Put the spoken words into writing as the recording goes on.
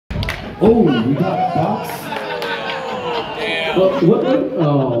Oh, we got box. What?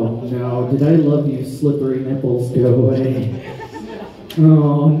 Oh no! Did I love you? Slippery nipples, go away.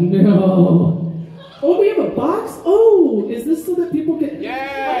 Oh no! Oh, we have a box. Oh, is this so that people can? Yeah.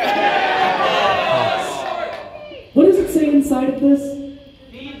 What does it say inside of this?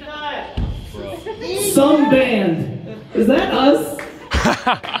 Some band. Is that us?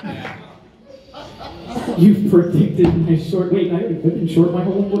 You predicted my short. Wait, I've been short my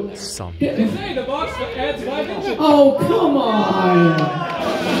whole. Some. Say the box adds 5 inches. Oh, come on!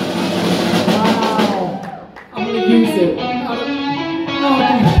 Wow. I'm gonna use it.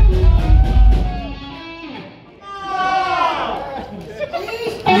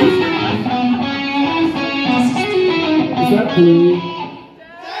 Is that blue?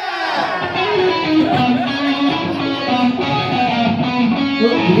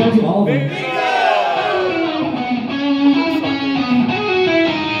 Look, we gotta do all of them.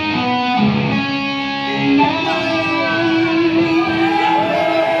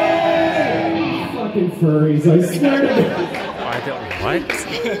 Furries, I swear to God. What?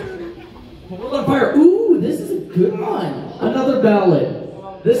 World on Fire. Ooh, this is a good one. Another ballad.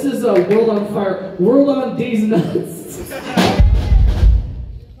 This is a World on Fire. World on Days Nuts.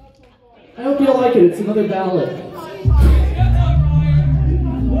 I hope you'll like it. It's another ballad.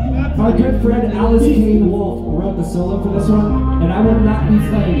 Our good friend Alice Kane Wolf wrote the solo for this one, and I will not be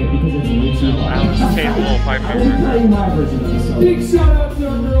playing it because it's way too long. Alice Kane Wolf, I I will be playing my version of the solo. Big shout out to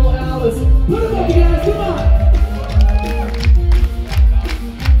our girl Alice. Put it up, you guys. Come on.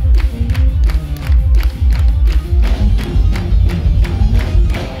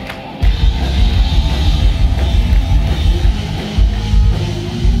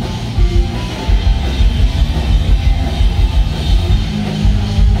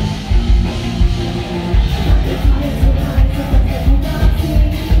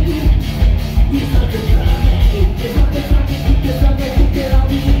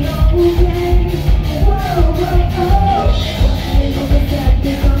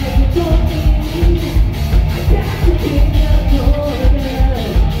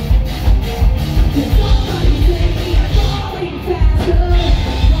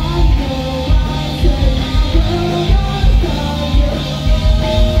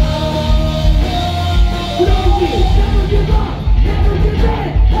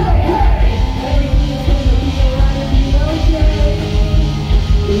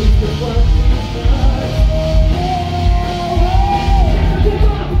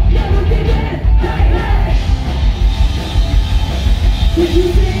 Did you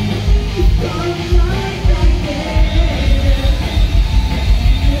think